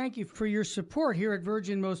want to thank you for your support here at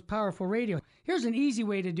Virgin Most Powerful Radio. Here's an easy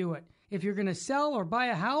way to do it. If you're going to sell or buy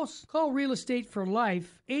a house, call Real Estate for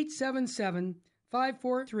Life, 877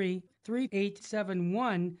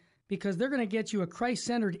 877-543-3871, because they're going to get you a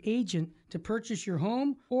Christ-centered agent to purchase your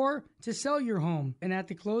home or to sell your home. And at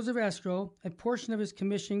the close of escrow, a portion of his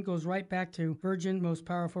commission goes right back to Virgin Most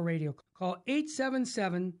Powerful Radio. Call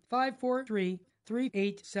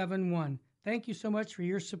 877-543-3871. Thank you so much for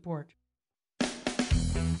your support.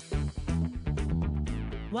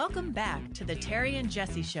 Welcome back to the Terry and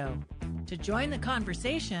Jesse Show. To join the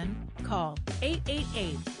conversation, call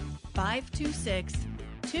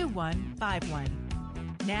 888-526-2151.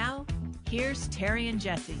 Now, here's Terry and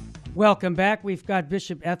Jesse. Welcome back. We've got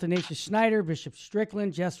Bishop Athanasius Schneider, Bishop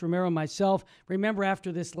Strickland, Jess Romero, myself. Remember,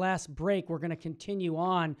 after this last break, we're going to continue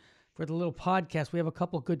on for the little podcast. We have a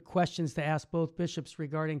couple good questions to ask both bishops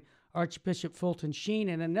regarding Archbishop Fulton Sheen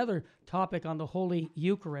and another topic on the Holy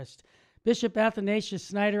Eucharist. Bishop Athanasius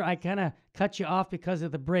Schneider, I kind of cut you off because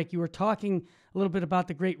of the break. You were talking a little bit about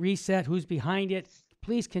the Great Reset, who's behind it.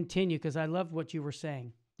 Please continue, because I loved what you were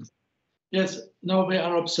saying. Yes, now we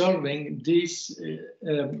are observing this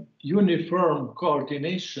uniform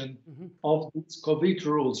coordination of these COVID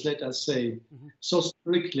rules, let us say, so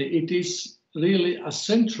strictly. It is really a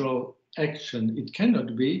central action. It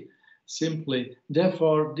cannot be simply.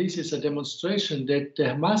 Therefore, this is a demonstration that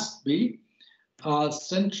there must be a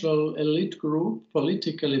central elite group,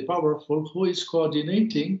 politically powerful, who is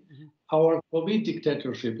coordinating our COVID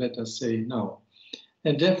dictatorship, let us say now.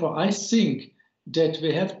 And therefore, I think that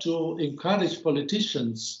we have to encourage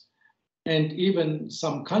politicians and even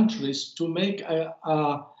some countries to make a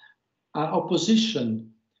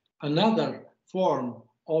opposition, another form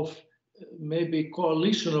of maybe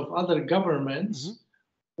coalition of other governments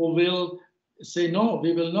who will say, no,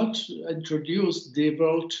 we will not introduce the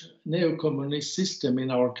world neo-communist system in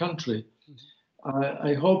our country.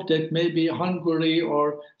 I hope that maybe Hungary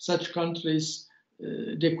or such countries,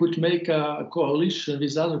 they could make a coalition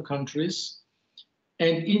with other countries.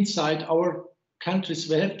 And inside our countries,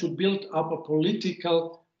 we have to build up a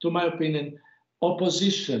political, to my opinion,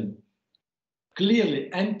 opposition,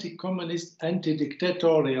 clearly anti-communist,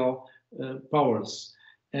 anti-dictatorial powers.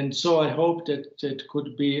 And so I hope that it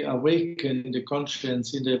could be awakened the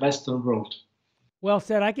conscience in the Western world. Well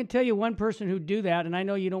said. I can tell you one person who'd do that, and I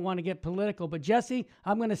know you don't want to get political, but Jesse,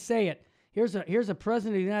 I'm going to say it. Here's a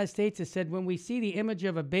president of the United States that said, when we see the image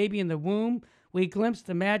of a baby in the womb, we glimpse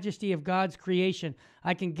the majesty of God's creation.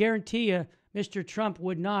 I can guarantee you Mr. Trump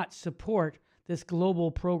would not support this global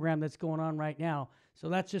program that's going on right now. So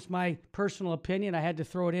that's just my personal opinion. I had to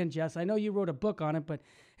throw it in, Jess. I know you wrote a book on it, but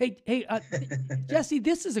hey, Jesse,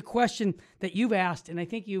 this is a question that you've asked, and I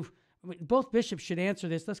think both bishops should answer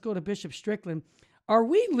this. Let's go to Bishop Strickland. Are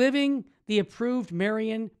we living the approved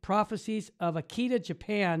Marian prophecies of Akita,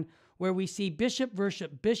 Japan, where we see bishop versus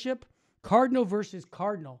bishop, cardinal versus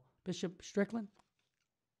cardinal? Bishop Strickland?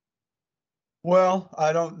 Well,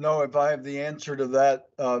 I don't know if I have the answer to that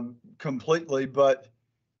completely, but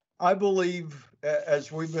I believe,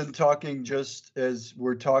 as we've been talking, just as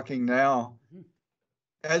we're talking now,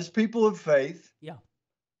 as people of faith,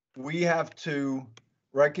 we have to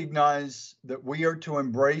recognize that we are to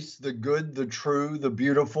embrace the good, the true, the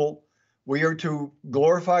beautiful. We are to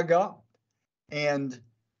glorify God. And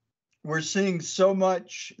we're seeing so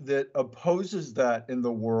much that opposes that in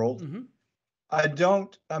the world.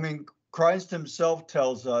 Christ himself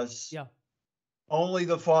tells us only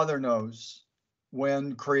the Father knows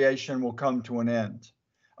when creation will come to an end.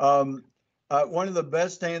 One of the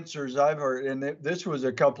best answers I've heard, and this was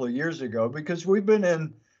a couple of years ago, because we've been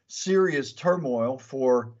in serious turmoil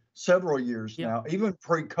for several years now, even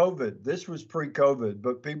pre-COVID. This was pre-COVID,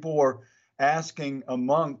 but people were asking a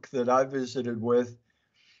monk that I visited with,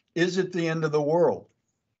 is it the end of the world?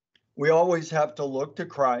 We always have to look to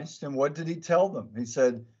Christ. And what did he tell them? He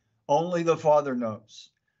said, only the Father knows.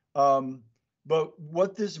 But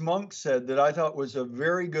what this monk said that I thought was a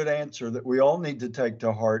very good answer that we all need to take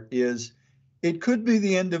to heart is, it could be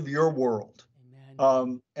the end of your world.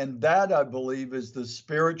 And that, I believe, is the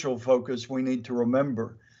spiritual focus we need to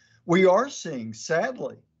remember. We are seeing,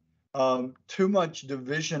 sadly, too much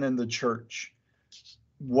division in the church.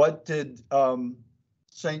 What did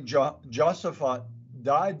St. Josaphat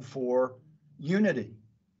died for? Unity.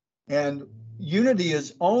 And unity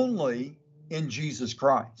is only in Jesus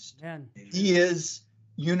Christ. Amen. He is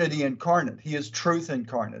unity incarnate. He is truth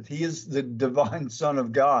incarnate. He is the divine Son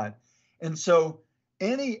of God. And so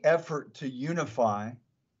any effort to unify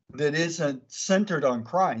that isn't centered on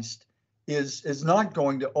Christ is not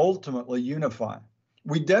going to ultimately unify.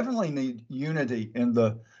 We definitely need unity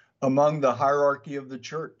among the hierarchy of the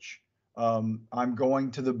church. I'm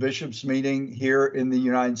going to the bishops' meeting here in the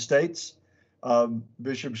United States.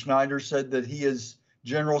 Bishop Schneider said that he is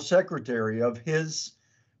general secretary of his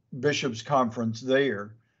bishops' conference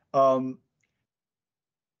there.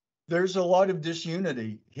 There's a lot of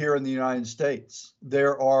disunity here in the United States.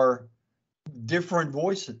 There are different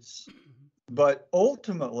voices, but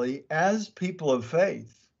ultimately, as people of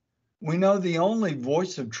faith, we know the only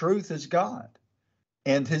voice of truth is God,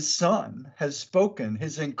 and his Son has spoken,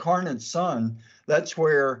 his incarnate Son. That's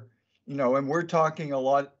where, and we're talking a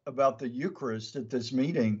lot about the Eucharist at this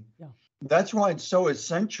meeting. Yeah. That's why it's so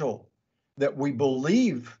essential that we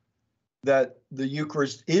believe that the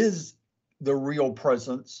Eucharist is the real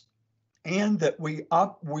presence and that we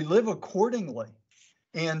live accordingly.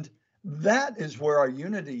 And that is where our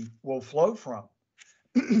unity will flow from.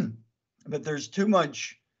 But there's too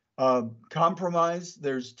much compromise.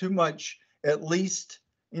 There's too much, at least,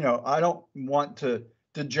 I don't want to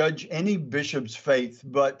judge any bishop's faith,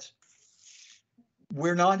 but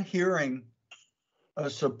we're not hearing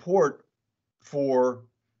a support for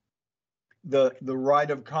the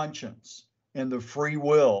right of conscience and the free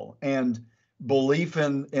will and belief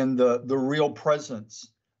in the real presence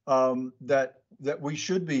that we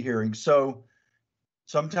should be hearing. So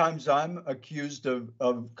sometimes I'm accused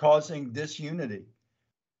of causing disunity.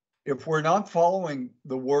 If we're not following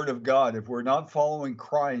the word of God, if we're not following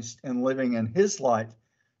Christ and living in his light,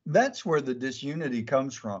 that's where the disunity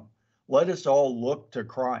comes from. Let us all look to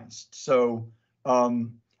Christ. So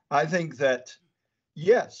I think that,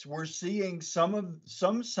 yes, we're seeing some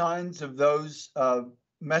signs of those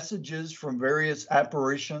messages from various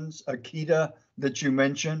apparitions, Akita that you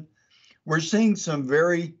mentioned. We're seeing some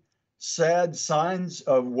very sad signs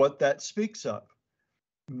of what that speaks of.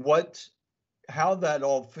 How that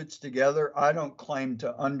all fits together, I don't claim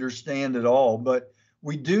to understand it all, but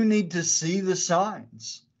we do need to see the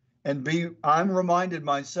signs and I'm reminded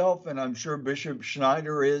myself, and I'm sure Bishop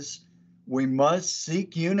Schneider is, we must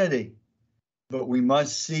seek unity, but we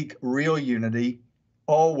must seek real unity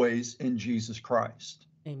always in Jesus Christ.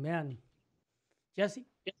 Amen. Jesse?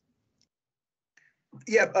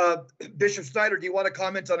 Yeah, Bishop Schneider, do you want to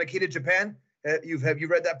comment on Akita Japan? Have you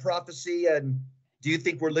read that prophecy, and do you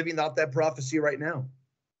think we're living out that prophecy right now?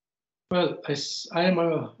 Well, I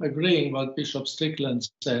am agreeing what Bishop Strickland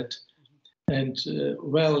said, and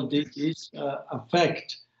this is a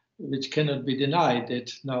fact which cannot be denied,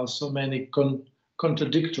 that now so many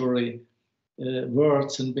contradictory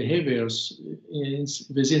words and behaviors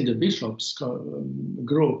within the bishops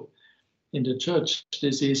group in the church.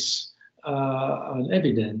 This is an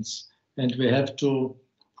evidence, and we have to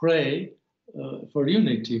pray for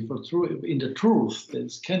unity, for truth, in the truth.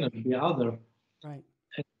 This cannot be other. Right.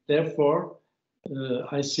 And therefore,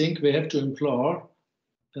 I think we have to implore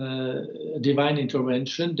divine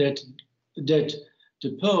intervention, that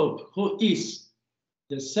the Pope, who is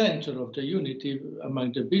the center of the unity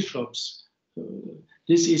among the bishops,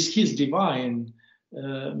 this is his divine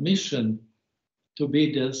mission, to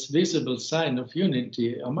be this visible sign of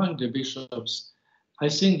unity among the bishops. I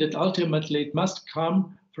think that ultimately it must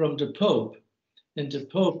come from the Pope, and the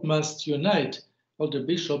Pope must unite all the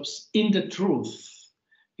bishops in the truth,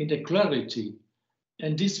 in the clarity,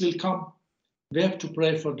 and this will come. We have to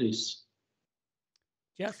pray for this.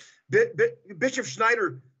 Yes. Bishop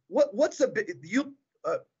Schneider,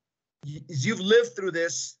 you've lived through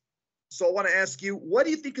this, so I want to ask you, what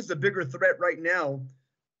do you think is the bigger threat right now?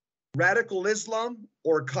 Radical Islam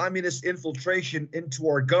or communist infiltration into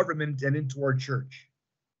our government and into our church?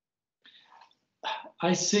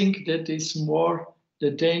 I think that is more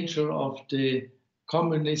the danger of the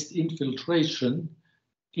communist infiltration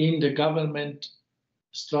in the government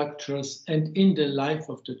structures and in the life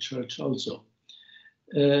of the church also.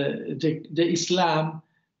 The Islam,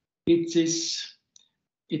 it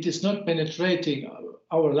is not penetrating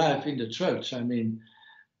our life in the church, and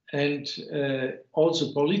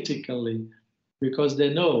also politically, because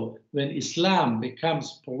they know when Islam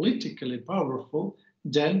becomes politically powerful,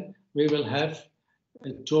 then we will have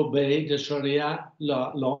to obey the Sharia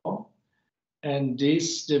law, and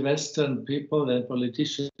the Western people and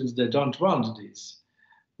politicians, they don't want this,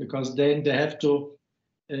 because then they have to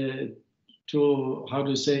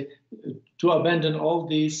abandon all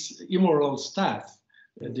these immoral stuff,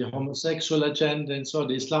 the homosexual agenda, and so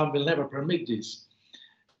the Islam will never permit this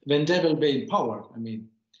when they will be in power.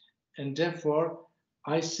 And therefore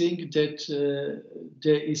I think that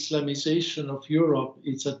the Islamization of Europe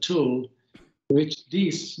is a tool which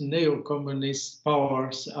these neo-communist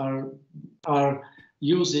powers are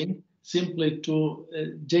using simply to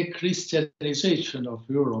de-Christianization of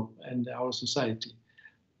Europe and our society.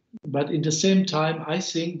 But in the same time, I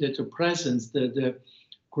think that the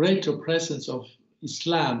greater presence of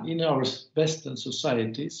Islam in our Western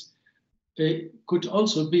societies could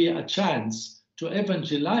also be a chance to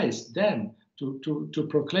evangelize them, to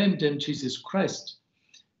proclaim them Jesus Christ.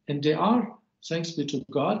 And there are, thanks be to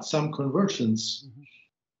God, some conversions. Mm-hmm.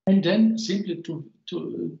 And then simply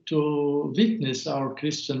to witness our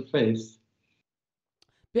Christian faith.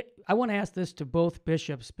 I want to ask this to both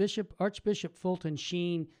bishops. Archbishop Fulton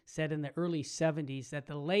Sheen said in the early 70s that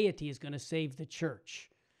the laity is going to save the church.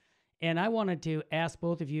 And I wanted to ask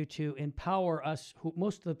both of you to empower us,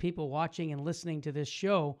 most of the people watching and listening to this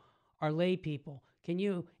show are lay people. Can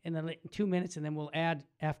you, in the 2 minutes, and then we'll add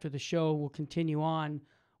after the show, we'll continue on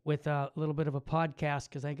with a little bit of a podcast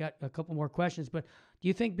because I got a couple more questions. But do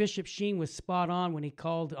you think Bishop Sheen was spot on when he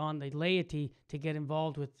called on the laity to get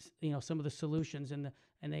involved with, some of the solutions in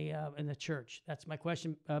the church? That's my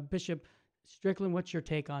question. Bishop Strickland, what's your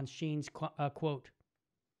take on Sheen's quote?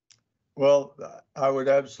 Well, I would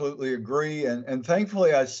absolutely agree, and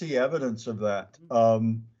thankfully I see evidence of that.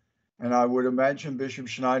 And I would imagine Bishop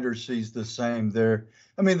Schneider sees the same. The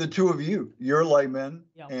two of you're laymen,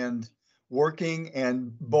 yeah, and working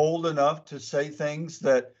and bold enough to say things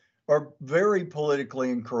that are very politically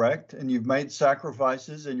incorrect, and you've made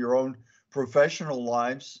sacrifices in your own professional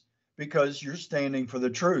lives because you're standing for the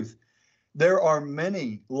truth. There are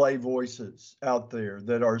many lay voices out there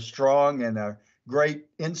that are strong and are great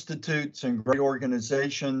institutes and great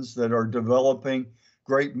organizations that are developing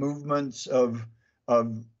great movements of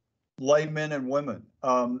laymen and women.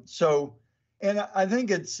 And I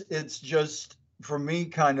think it's just, for me,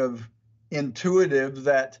 kind of intuitive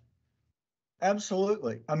that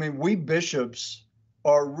absolutely. We bishops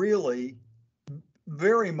are really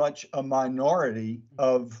very much a minority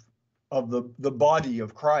of the body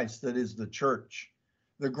of Christ that is the church.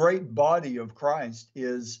 The great body of Christ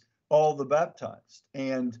is all the baptized,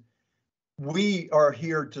 and we are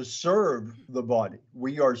here to serve the body.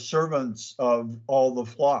 We are servants of all the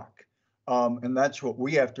flock, and that's what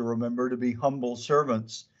we have to remember, to be humble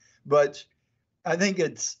servants. But I think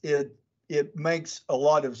it makes a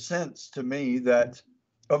lot of sense to me that,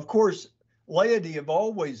 of course, laity have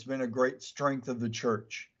always been a great strength of the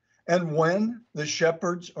church. And when the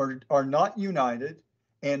shepherds are not united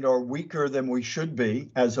and are weaker than we should be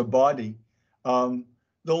as a body,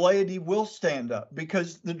 the laity will stand up,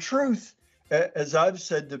 because the truth, as I've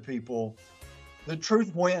said to people, the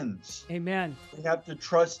truth wins. Amen. We have to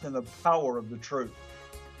trust in the power of the truth.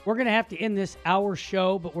 We're going to have to end this hour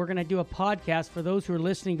show, but we're going to do a podcast. For those who are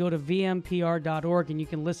listening, go to vmpr.org, and you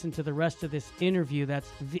can listen to the rest of this interview.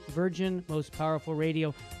 That's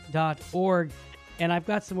virginmostpowerfulradio.org. And I've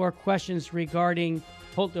got some more questions regarding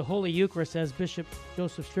the Holy Eucharist, as Bishop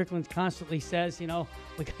Joseph Strickland constantly says, we got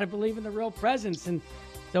to believe in the real presence. And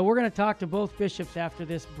so we're going to talk to both bishops after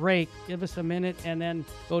this break. Give us a minute and then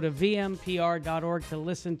go to vmpr.org to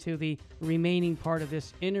listen to the remaining part of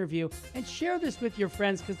this interview. And share this with your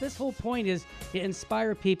friends, because this whole point is to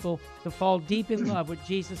inspire people to fall deep in love with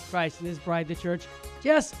Jesus Christ and his bride, the church.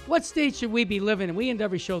 Jess, what state should we be living in? We end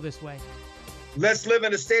every show this way. Let's live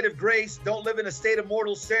in a state of grace. Don't live in a state of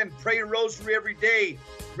mortal sin. Pray your rosary every day.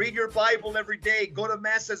 Read your Bible every day. Go to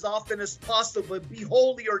Mass as often as possible. Be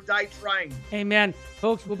holy or die trying. Amen.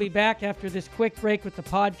 Folks, we'll be back after this quick break with the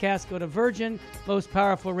podcast. Go to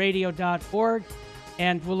virginmostpowerfulradio.org,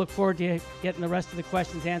 and we'll look forward to getting the rest of the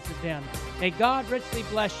questions answered then. May God richly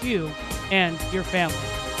bless you and your family.